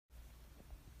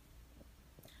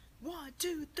1,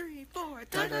 2, 3, 4.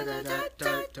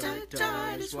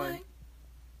 Titus Wang.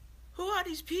 Who are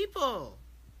these people?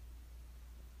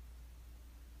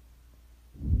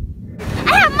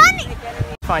 I have money.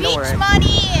 Fine, don't worry. Beach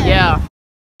money. Yeah.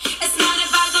 It's not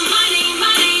about the money,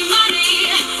 money,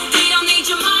 money. We don't need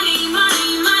your money,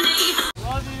 money, money.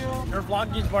 Love you. Your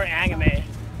vlog is more anime.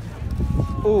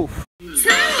 Oof.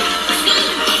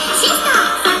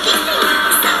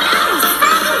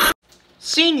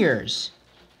 Seniors.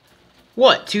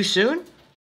 What, too soon?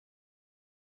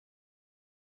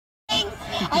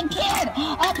 I'm kid,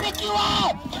 I'll pick you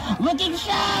up! Looking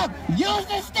sharp! Use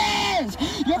the stairs!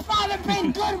 Your father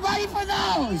paid good money for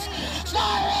those!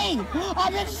 Sorry!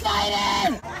 I'm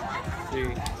excited! 3, 2,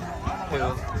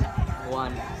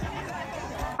 1.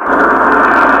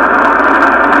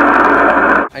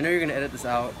 I know you're gonna edit this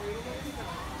out,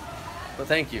 but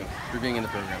thank you for being in the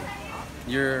program.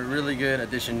 You're a really good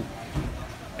addition,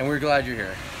 and we're glad you're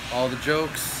here. All the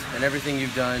jokes and everything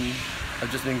you've done have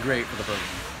just been great for the program.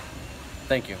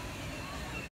 Thank you.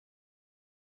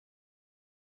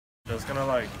 Just gonna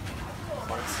like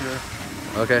flex here.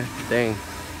 Okay, dang.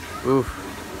 Oof.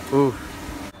 Oof.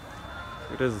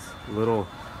 Look at his little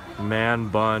man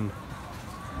bun.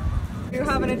 You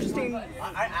have an interesting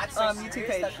YouTube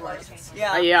page.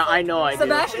 Yeah, I know I do.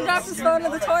 Sebastian dropped his phone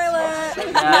in the toilet.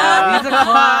 Yeah. He's a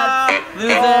class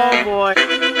loser. Oh boy.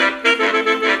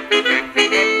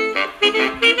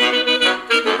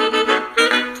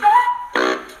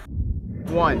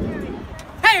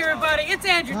 Hey everybody, it's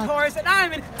Andrew Torres and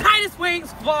I'm in Titus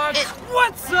Wang's vlog.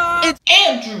 What's up? It's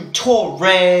Andrew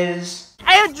Torres.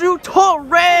 Andrew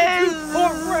Torres.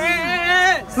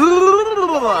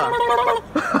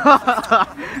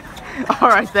 All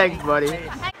right, thanks, buddy.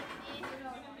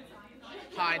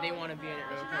 Hi, they want to be in it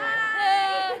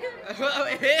real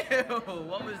quick. Ew,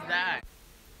 what was that?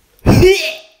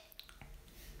 It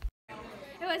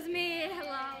was me.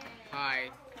 Hello.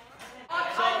 Hi.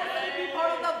 So, be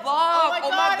part of the vlog. Oh my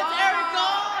god, it's Eric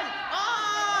gone!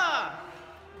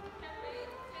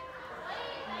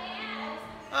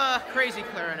 Crazy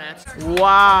clarinets.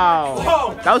 Wow.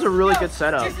 Whoa. That was a really good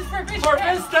setup. This is for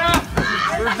Vince staff.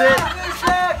 For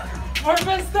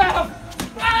Vince staff.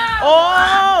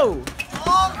 Oh!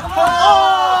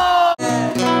 Oh!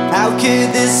 How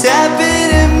could this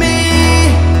happen to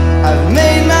me? I've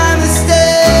made my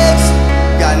mistakes,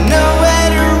 got nowhere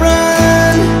to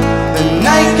run. The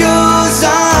night goes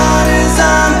on as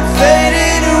I'm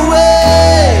fading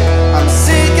away. I'm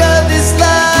sick of this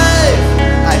life,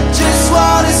 I just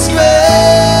want to scream.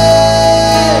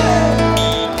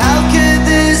 How could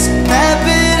this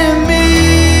happen to me?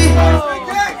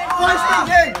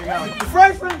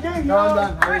 Freshman gang! No, I'm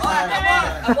done.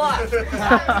 I'm lost.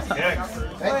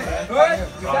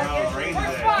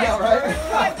 Yeah, right?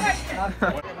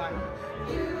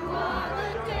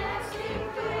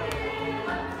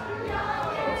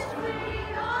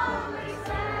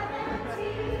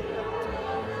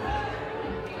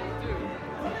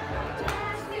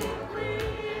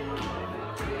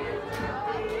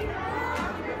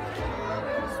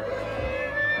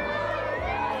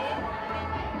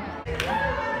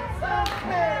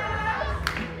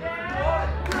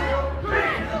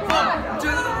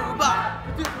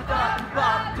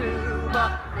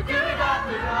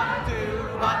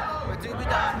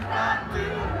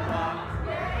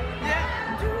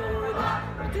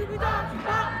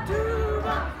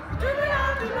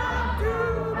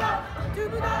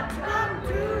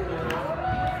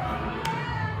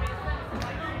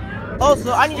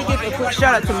 Also, I need to give a quick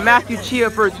shout out to Matthew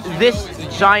Chia for this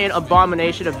giant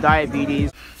abomination of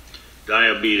diabetes.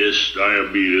 Diabetes,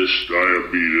 diabetes,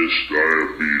 diabetes,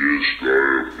 diabetes,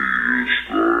 diabetes,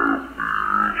 diabetes.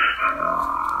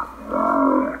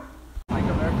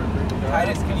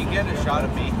 Titus, can you get a shot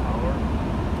of me?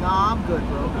 Nah, I'm good,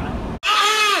 bro.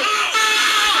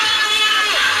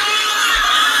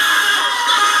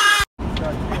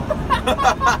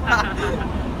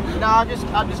 Nah, I'm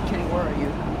just kidding. Where are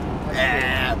you?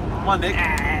 Come on, Nick.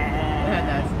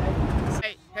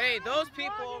 Hey, those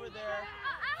people over there.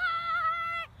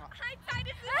 Hi,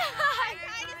 Titus.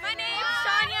 My name's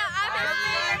Shania. I'm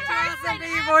a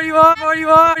senior. What do you want? What do you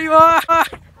want? What do you want?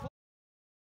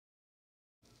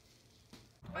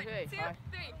 Okay, 2,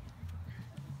 3.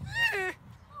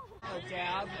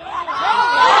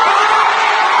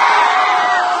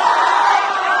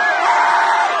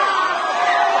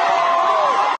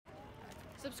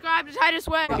 Subscribe to Titus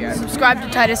Wang. Yeah. Subscribe to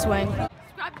Titus Wang.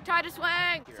 Subscribe to Titus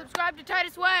Wang. Subscribe to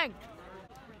Titus Wang.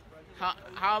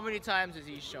 How many times has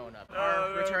he shown up?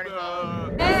 Returning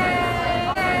home.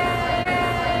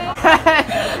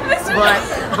 but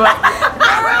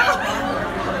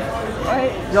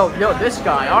Yo, this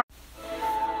guy.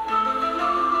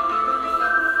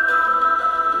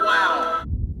 Wow.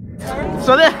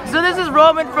 So this is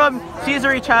Roman from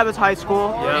Cesar Chavez High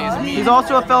School. Yeah. He's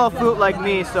also a fellow flute like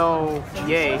me, so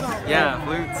yay. Yeah,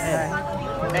 flutes.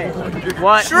 Hey.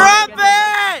 What?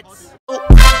 Trumpets!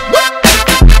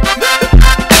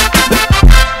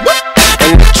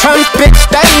 And the trumpets,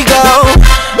 there you go.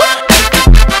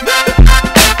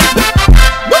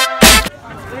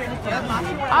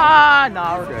 Ah,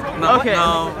 no, we're good. No, okay.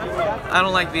 No, I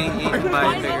don't like being eaten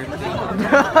by bigger things.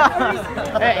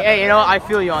 hey, you know, I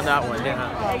feel you on that one.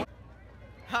 Yeah.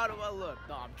 How do I look?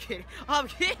 No, I'm kidding.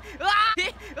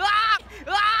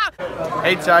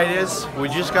 Hey Titus, we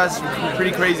just got some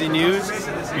pretty crazy news.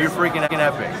 You're freaking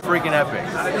epic. Freaking epic.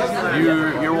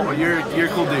 You're a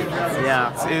cool dude.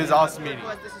 Yeah. It was awesome meeting.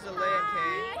 This is Alea K.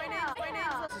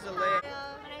 This is Alea.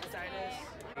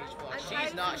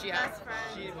 She's not. She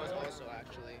was also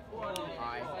actually.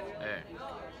 Hi. Hey.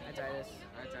 Hi Titus.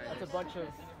 That's a bunch of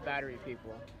battery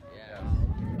people. Yeah.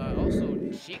 Also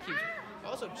she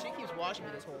keeps watching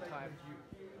me this whole time.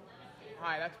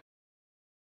 Hi, that's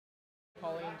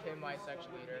Pauline Kim, my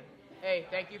section leader. Hey,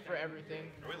 thank you for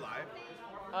everything. Are we live?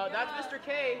 That's Mr.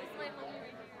 K.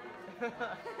 No,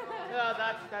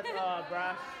 that's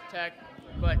Brass Tech,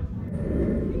 but.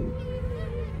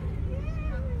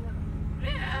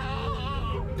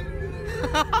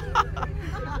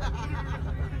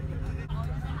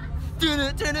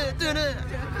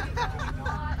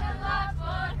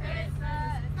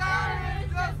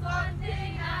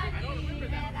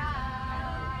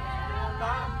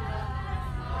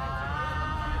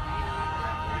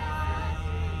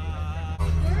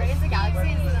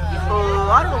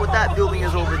 I don't know what that building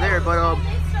is over there, but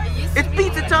it's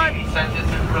pizza time. Sentence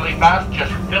is really fast.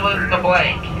 Just fill in the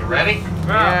blank. You ready?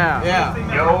 Yeah.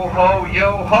 Yo ho,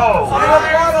 yo ho.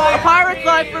 A pirate's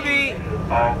life for me.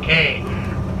 Okay.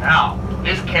 Now,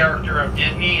 this character of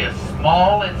Disney is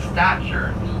small in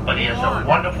stature, but he has a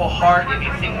wonderful heart and he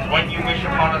sings "When You Wish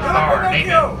Upon a Star." Name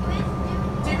him.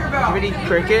 Jiminy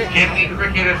Cricket. Jiminy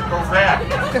Cricket is correct.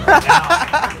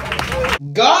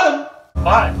 Got him!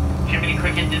 But Jiminy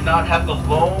Cricket did not have the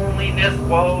loneliness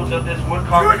woes of this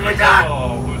woodcarver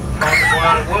Lego, who's trying to go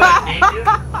out of wood, ain't you?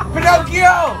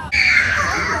 Pinocchio!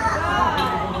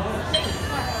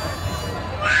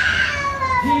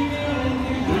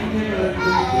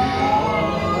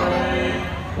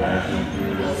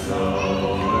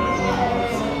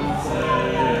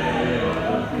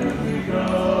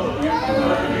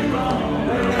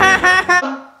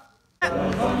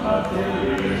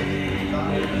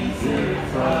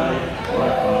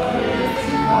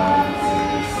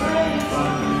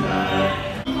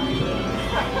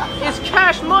 It's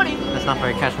cash money. That's not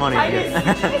very cash money. Did you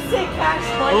just say cash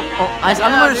money? I'm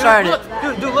gonna start it.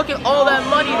 Dude, look at all that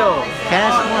money though.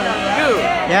 Cash money. Dude.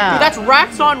 Yeah. Dude, that's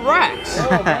racks on racks.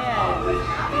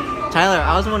 Tyler,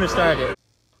 I was the one who started it.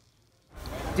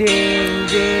 Ding,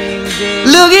 ding, ding.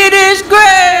 Look at this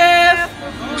graph!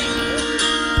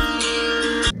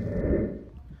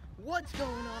 What's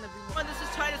going on, everyone? This is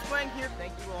Titus Wang here.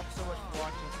 Thank you all so much for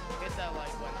watching. Hit that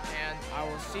like button, and I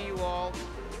will see you all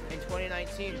in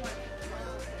 2019.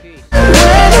 Peace.